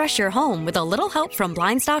not refresh your home with a little help from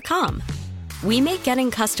Blinds.com? We make getting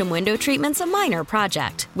custom window treatments a minor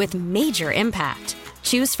project with major impact.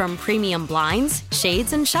 Choose from premium blinds,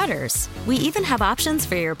 shades, and shutters. We even have options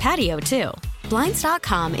for your patio, too.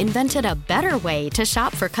 Blinds.com invented a better way to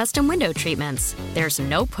shop for custom window treatments. There's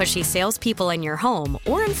no pushy salespeople in your home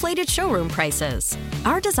or inflated showroom prices.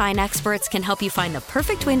 Our design experts can help you find the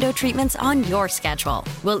perfect window treatments on your schedule.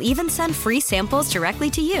 We'll even send free samples directly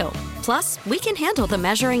to you. Plus, we can handle the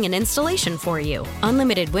measuring and installation for you.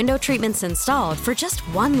 Unlimited window treatments installed for just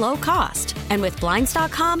one low cost. And with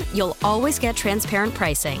Blinds.com, you'll always get transparent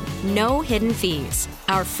pricing. No hidden fees.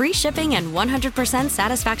 Our free shipping and 100%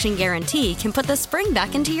 satisfaction guarantee can put the spring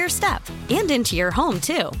back into your step and into your home,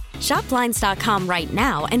 too. Shop Blinds.com right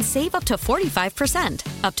now and save up to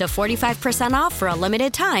 45%. Up to 45% off for a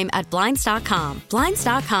limited time at Blinds.com.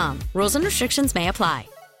 Blinds.com. Rules and restrictions may apply.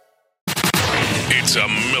 It's a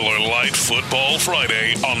Miller Lite Football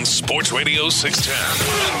Friday on Sports Radio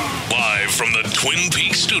 610. Live from the Twin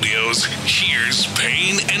Peaks studios, here's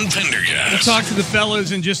Payne and Pendergast. We'll talk to the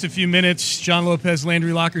fellas in just a few minutes. John Lopez,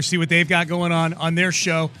 Landry Locker, see what they've got going on their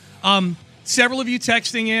show. Several of you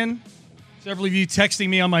texting in. Several of you texting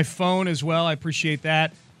me on my phone as well. I appreciate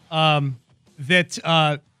that. Damar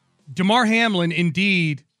Hamlin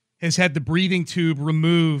indeed has had the breathing tube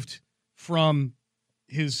removed from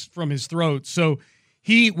his throat. So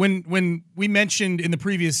when we mentioned in the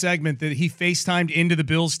previous segment that he FaceTimed into the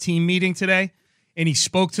Bills team meeting today and he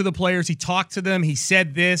spoke to the players, he talked to them, he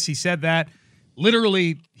said this, he said that.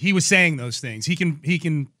 Literally, he was saying those things. He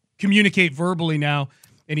can communicate verbally now,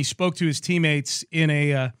 and he spoke to his teammates in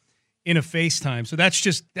a FaceTime. So that's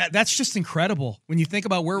just incredible when you think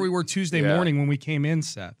about where we were Tuesday morning when we came in,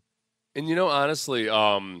 Seth. And, honestly,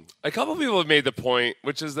 a couple of people have made the point,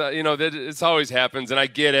 which is that, that it's always happens. And I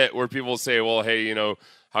get it where people say, well, hey,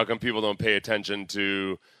 how come people don't pay attention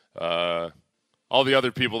to all the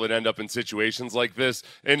other people that end up in situations like this?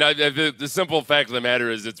 And the simple fact of the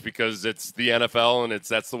matter is it's because it's the NFL and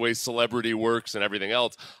that's the way celebrity works and everything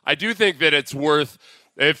else. I do think that it's worth,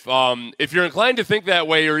 if you're inclined to think that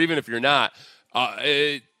way or even if you're not,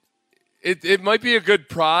 it might be a good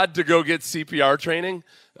prod to go get CPR training.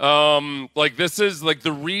 This is like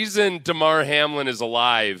the reason Damar Hamlin is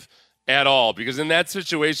alive at all, because in that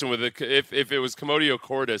situation with if it was Commotio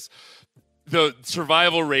Cordis, the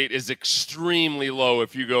survival rate is extremely low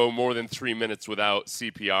if you go more than 3 minutes without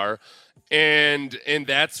CPR. And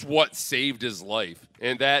that's what saved his life.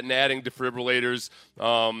 And adding defibrillators,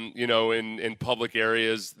 in public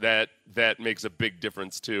areas, that makes a big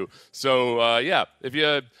difference too. So, if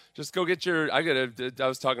you just go get I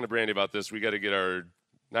was talking to Brandy about this. We got to get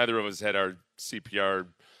neither of us had our CPR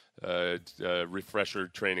refresher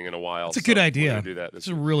training in a while. It's a good idea. Do that. It's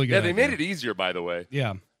a really good idea. They made it easier, by the way.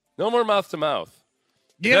 Yeah. No more mouth to mouth.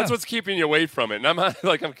 Yeah. That's what's keeping you away from it. And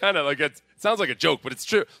I'm kind of like, it sounds like a joke, but it's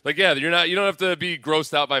true. Like, yeah, you don't have to be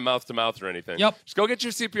grossed out by mouth to mouth or anything. Yep. Just go get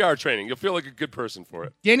your CPR training. You'll feel like a good person for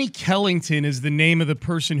it. Danny Kellington is the name of the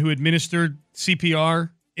person who administered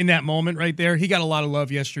CPR in that moment right there. He got a lot of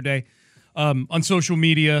love yesterday on social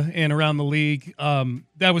media and around the league.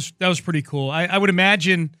 That was pretty cool. I would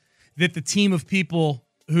imagine that the team of people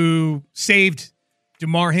who saved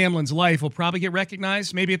Damar Hamlin's life will probably get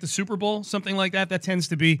recognized, maybe at the Super Bowl, something like that. That tends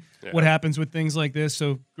to be what happens with things like this.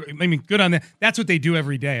 So, I mean, good on that. That's what they do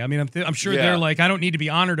every day. I mean, I'm sure they're like, I don't need to be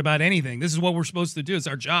honored about anything. This is what we're supposed to do. It's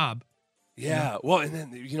our job. Yeah. Well, and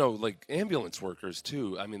then, like ambulance workers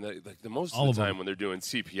too. I mean, the most of the time when they're doing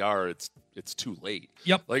CPR, it's too late.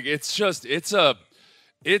 Yep. Like it's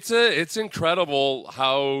incredible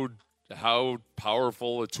how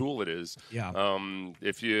powerful a tool it is. Yeah.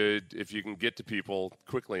 If you can get to people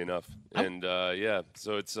quickly enough, and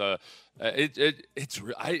so it's man,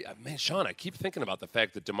 Sean, I keep thinking about the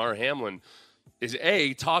fact that Damar Hamlin is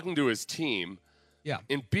A, talking to his team,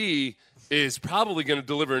 and B, is probably going to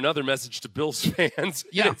deliver another message to Bills fans.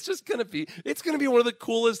 Yeah, it's going to be one of the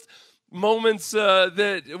coolest moments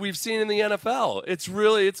that we've seen in the NFL. It's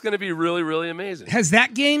going to be really, really amazing. Has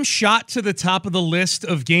that game shot to the top of the list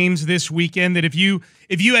of games this weekend that if you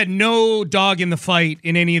had no dog in the fight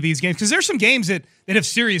in any of these games, because there's some games that have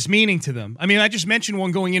serious meaning to them. I mean, I just mentioned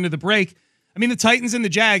one going into the break. I mean, the Titans and the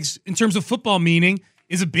Jags, in terms of football meaning,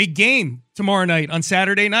 is a big game tomorrow night on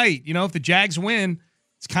Saturday night. If the Jags win,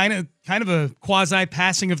 it's kind of a quasi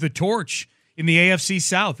passing of the torch in the AFC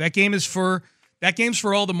South. That game's for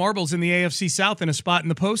all the marbles in the AFC South and a spot in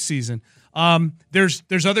the postseason.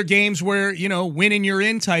 There's other games where, win and you're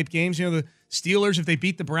in type games. The Steelers, if they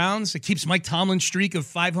beat the Browns, it keeps Mike Tomlin's streak of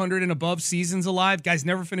 500 and above seasons alive. Guys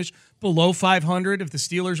never finish below 500 if the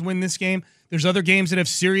Steelers win this game. There's other games that have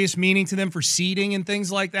serious meaning to them for seeding and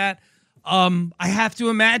things like that. I have to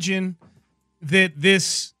imagine that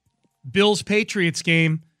this Bills-Patriots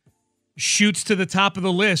game shoots to the top of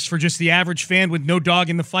the list for just the average fan with no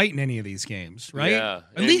dog in the fight in any of these games, right? Yeah.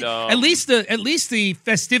 At least the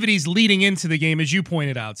festivities leading into the game, as you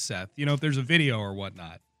pointed out, Seth. If there's a video or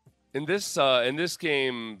whatnot. And this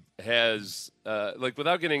game has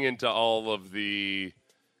without getting into all of the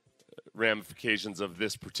ramifications of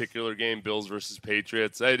this particular game, Bills versus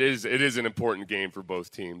Patriots, it is an important game for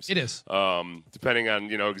both teams. It is. Depending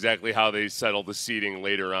on exactly how they settle the seeding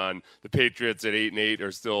later on. The Patriots at 8-8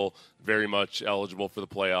 are still very much eligible for the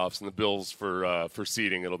playoffs, and the Bills for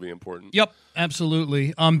seeding, it'll be important. Yep,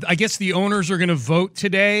 absolutely. I guess the owners are going to vote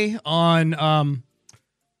today on how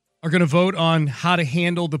to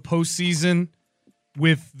handle the postseason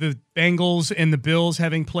with the Bengals and the Bills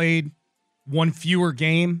having played one fewer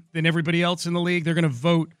game than everybody else in the league. They're going to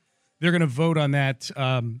vote. They're going to vote on that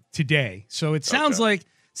today. So it sounds like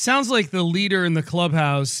the leader in the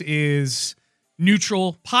clubhouse is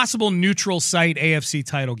possible neutral site AFC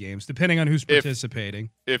title games, depending on who's participating.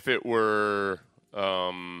 If it were,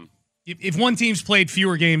 if one team's played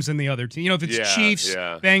fewer games than the other team, if it's Chiefs,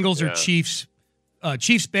 Bengals, or Chiefs,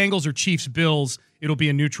 Bengals, or Chiefs, Bills, it'll be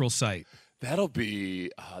a neutral site. That'll be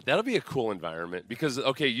a cool environment because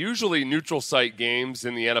usually neutral site games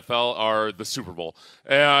in the NFL are the Super Bowl,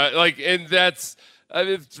 and that's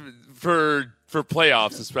for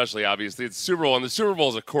playoffs especially. Obviously, it's Super Bowl, and the Super Bowl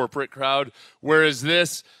is a corporate crowd, whereas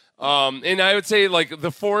this. And I would say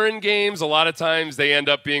the foreign games, a lot of times they end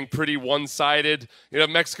up being pretty one-sided.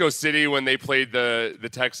 Mexico City when they played the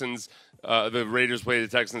Texans. The Raiders played the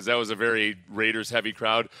Texans. That was a very Raiders-heavy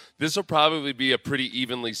crowd. This will probably be a pretty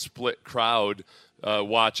evenly split crowd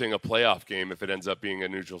watching a playoff game if it ends up being a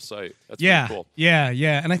neutral site. That's pretty cool.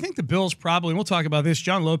 Yeah. And I think the Bills probably, and we'll talk about this,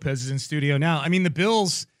 John Lopez is in studio now. I mean, the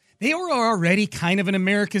Bills, they were already kind of an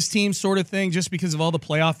America's team sort of thing just because of all the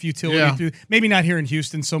playoff futility. Maybe not here in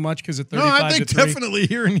Houston so much because of 35-3. No, I think definitely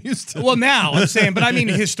here in Houston. Well, now I'm saying, but I mean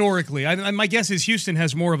historically. My guess is Houston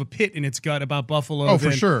has more of a pit in its gut about Buffalo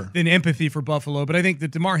than empathy for Buffalo. But I think the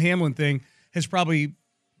Damar Hamlin thing has probably,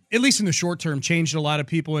 at least in the short term, changed a lot of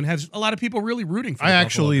people and has a lot of people really rooting for the Buffalo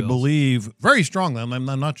actually Bills. Believe very strongly.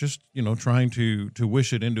 I'm not just trying to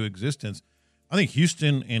wish it into existence. I think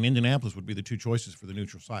Houston and Indianapolis would be the two choices for the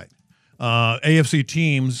neutral site. AFC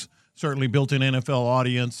teams, certainly built-in NFL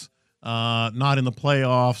audience, not in the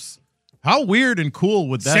playoffs. How weird and cool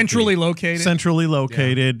would that Centrally be? located. Centrally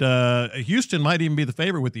located. Yeah. Houston might even be the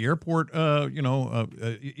favorite with the airport,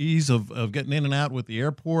 ease of getting in and out with the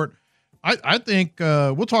airport. I think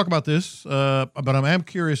we'll talk about this, but I'm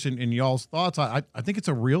curious in y'all's thoughts. I think it's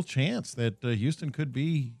a real chance that Houston could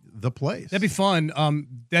be the place. That'd be fun.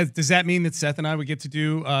 Does that mean that Seth and I would get to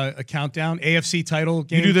do a countdown, AFC title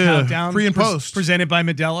game you do the countdown? pre and post. Presented by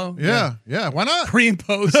Modelo? Yeah. Why not? Pre and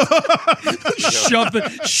post.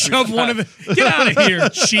 shove one of the, get out of here,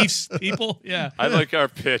 Chiefs people. Yeah. I like our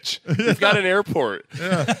pitch. We've got an airport.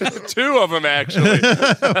 Two of them, actually.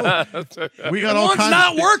 We got all One's kinds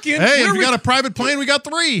not working. Hey, if you got a private plane, we got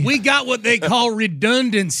 3. We got what they call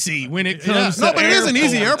redundancy when it comes to No, but it is an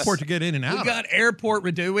easy airports. airport to get in and out. We got airport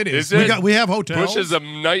redo. It is. We have hotels. Bush is a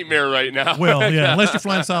nightmare right now. Well, yeah, unless you're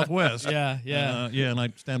flying Southwest. Yeah. And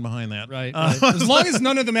I stand behind that. Right. As long as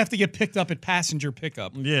none of them have to get picked up at passenger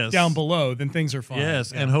pickup down below, then things are fine.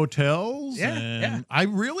 Yes, and hotels. And I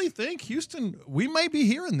really think Houston, we may be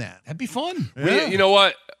hearing that. That'd be fun. Yeah. You know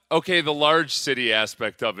what? Okay, the large city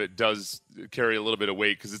aspect of it does carry a little bit of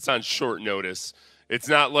weight because it's on short notice. It's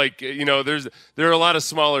not like, there are a lot of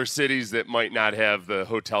smaller cities that might not have the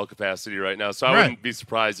hotel capacity right now. So I wouldn't be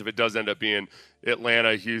surprised if it does end up being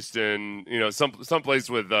Atlanta, Houston, some place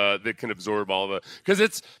with that can absorb all the, because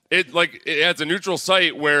it adds a neutral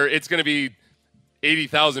site where it's going to be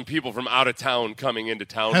 80,000 people from out of town coming into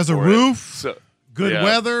town. Has a for roof, good yeah.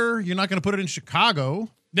 weather. You're not going to put it in Chicago.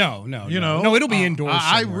 No. No, it'll be indoors.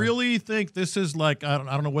 I really think this is like, I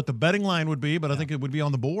don't know what the betting line would be, but I think it would be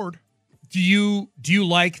on the board. Do you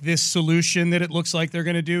like this solution that it looks like they're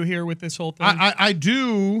going to do here with this whole thing? I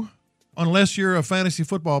do, unless you're a fantasy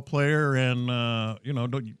football player and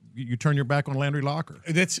you turn your back on Landry Locker.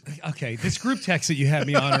 That's okay. This group text that you had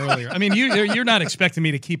me on earlier. I mean, you're not expecting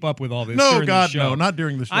me to keep up with all this. No, during God, the show. no, not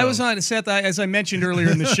during the show. I was on Seth, as I mentioned earlier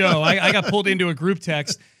in the show. I got pulled into a group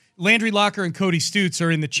text. Landry Locker and Cody Stutes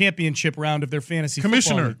are in the championship round of their fantasy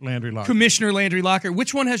Commissioner football. Landry Locker. Commissioner Landry Locker.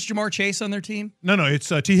 Which one has Jamar Chase on their team? No,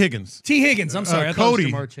 it's T. Higgins. T. Higgins. I'm sorry. I thought it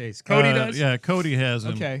was Jamar Chase. Cody does? Yeah, Cody has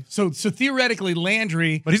him. Okay. So theoretically,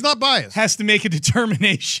 Landry... But he's not biased. ...has to make a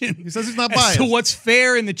determination. He says he's not biased. So what's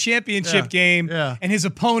fair in the championship game, yeah. and his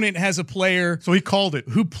opponent has a player... So he called it.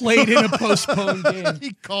 ...who played in a postponed game.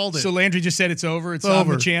 He called it. So Landry just said it's over. It's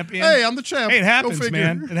over. I'm the champion. Hey, I'm the champ. Hey, it happens, Go figure.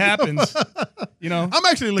 man. It happens. I'm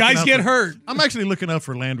actually looking guys get hurt. I'm actually looking out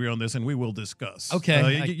for Landry on this, and we will discuss.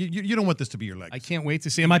 Okay. You don't want this to be your legacy. I can't wait to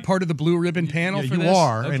see. Am I part of the blue ribbon panel for you this?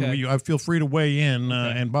 are, okay. and I feel free to weigh in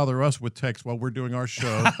and bother us with text while we're doing our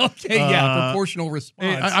show. Okay, proportional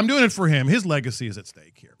response. I'm doing it for him. His legacy is at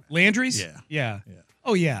stake here. Landry's? Yeah.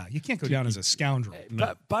 Oh, yeah. You can't go down as a scoundrel.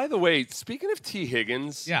 No. By the way, speaking of T.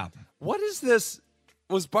 Higgins, what is this?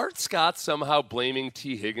 Was Bart Scott somehow blaming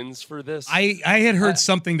T. Higgins for this? I had heard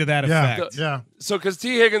something to that effect. Yeah. So, because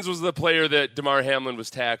T. Higgins was the player that DeMar Hamlin was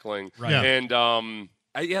tackling. Right. Yeah.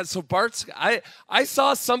 And, so Bart's, I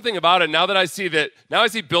saw something about it. Now I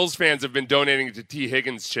see Bills fans have been donating to T.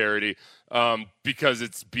 Higgins charity because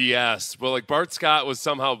it's BS. Well, like Bart Scott,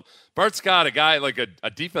 a guy, like a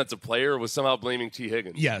defensive player, was somehow blaming T.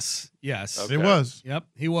 Higgins. Yes. Okay. It was. Yep,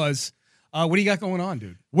 he was. What do you got going on,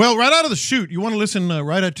 dude? Well, right out of the chute, you want to listen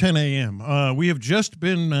right at 10 a.m. We have just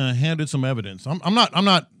been handed some evidence. I'm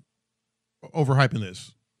not overhyping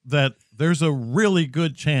this. That there's a really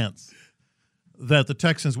good chance that the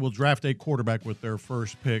Texans will draft a quarterback with their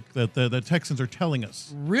first pick. That the Texans are telling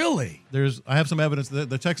us. Really? I have some evidence that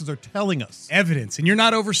the Texans are telling us. Evidence, and you're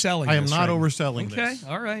not overselling. I am not overselling this.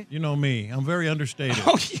 Okay, all right. You know me. I'm very understated.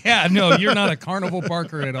 Oh yeah, no, you're not a carnival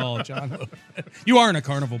barker at all, John. You aren't a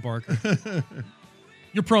carnival barker.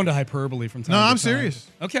 You're prone to hyperbole from time to time. No, I'm serious.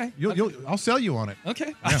 Okay. I'll sell you on it. Okay.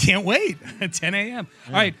 Yeah. I can't wait at 10 a.m. Yeah.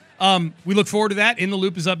 All right. We look forward to that. In the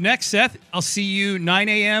Loop is up next. Seth, I'll see you 9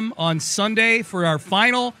 a.m. on Sunday for our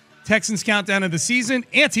final Texans countdown of the season.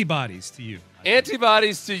 Antibodies to you.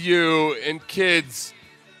 Antibodies to you, and kids,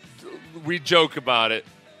 we joke about it.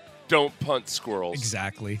 Don't punt squirrels.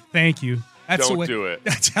 Exactly. Thank you. Don't do it.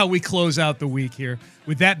 That's how we close out the week here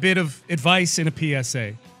with that bit of advice and a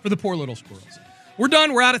PSA for the poor little squirrels. We're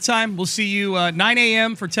done. We're out of time. We'll see you 9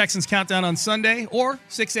 a.m. for Texans Countdown on Sunday or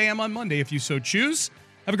 6 a.m. on Monday if you so choose.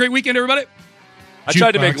 Have a great weekend, everybody. I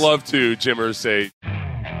tried to make love to Jim Irsay.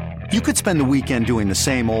 You could spend the weekend doing the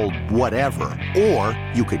same old whatever, or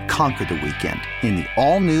you could conquer the weekend in the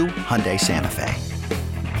all-new Hyundai Santa Fe.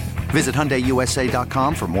 Visit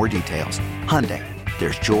HyundaiUSA.com for more details. Hyundai,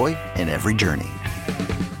 there's joy in every journey.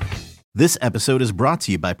 This episode is brought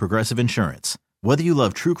to you by Progressive Insurance. Whether you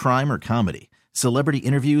love true crime or comedy, celebrity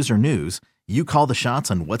interviews or news, you call the shots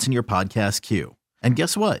on what's in your podcast queue. And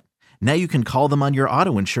guess what? Now you can call them on your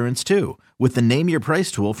auto insurance too with the Name Your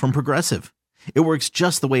Price tool from Progressive. It works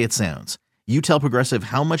just the way it sounds. You tell Progressive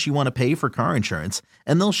how much you want to pay for car insurance,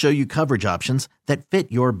 and they'll show you coverage options that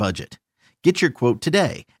fit your budget. Get your quote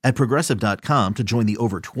today at Progressive.com to join the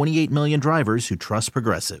over 28 million drivers who trust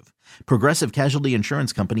Progressive. Progressive Casualty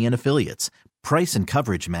Insurance Company and Affiliates. Price and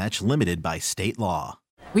coverage match limited by state law.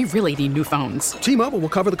 We really need new phones. T-Mobile will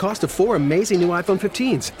cover the cost of 4 amazing new iPhone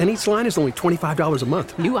 15s, and each line is only $25 a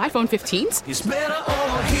month. New iPhone 15s? It's better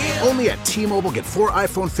over here. Only at T-Mobile, get 4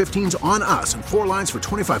 iPhone 15s on us and 4 lines for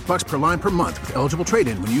 $25 per line per month with eligible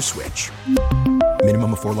trade-in when you switch.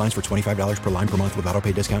 Minimum of 4 lines for $25 per line per month with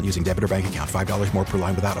autopay discount using debit or bank account. $5 more per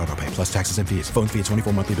line without autopay, plus taxes and fees. Phone fee at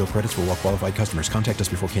 24 monthly bill credits for well-qualified customers. Contact us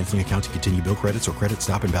before canceling account to continue bill credits or credit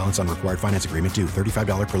stop and balance on required finance agreement due.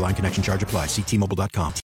 $35 per line connection charge applies. See T-Mobile.com.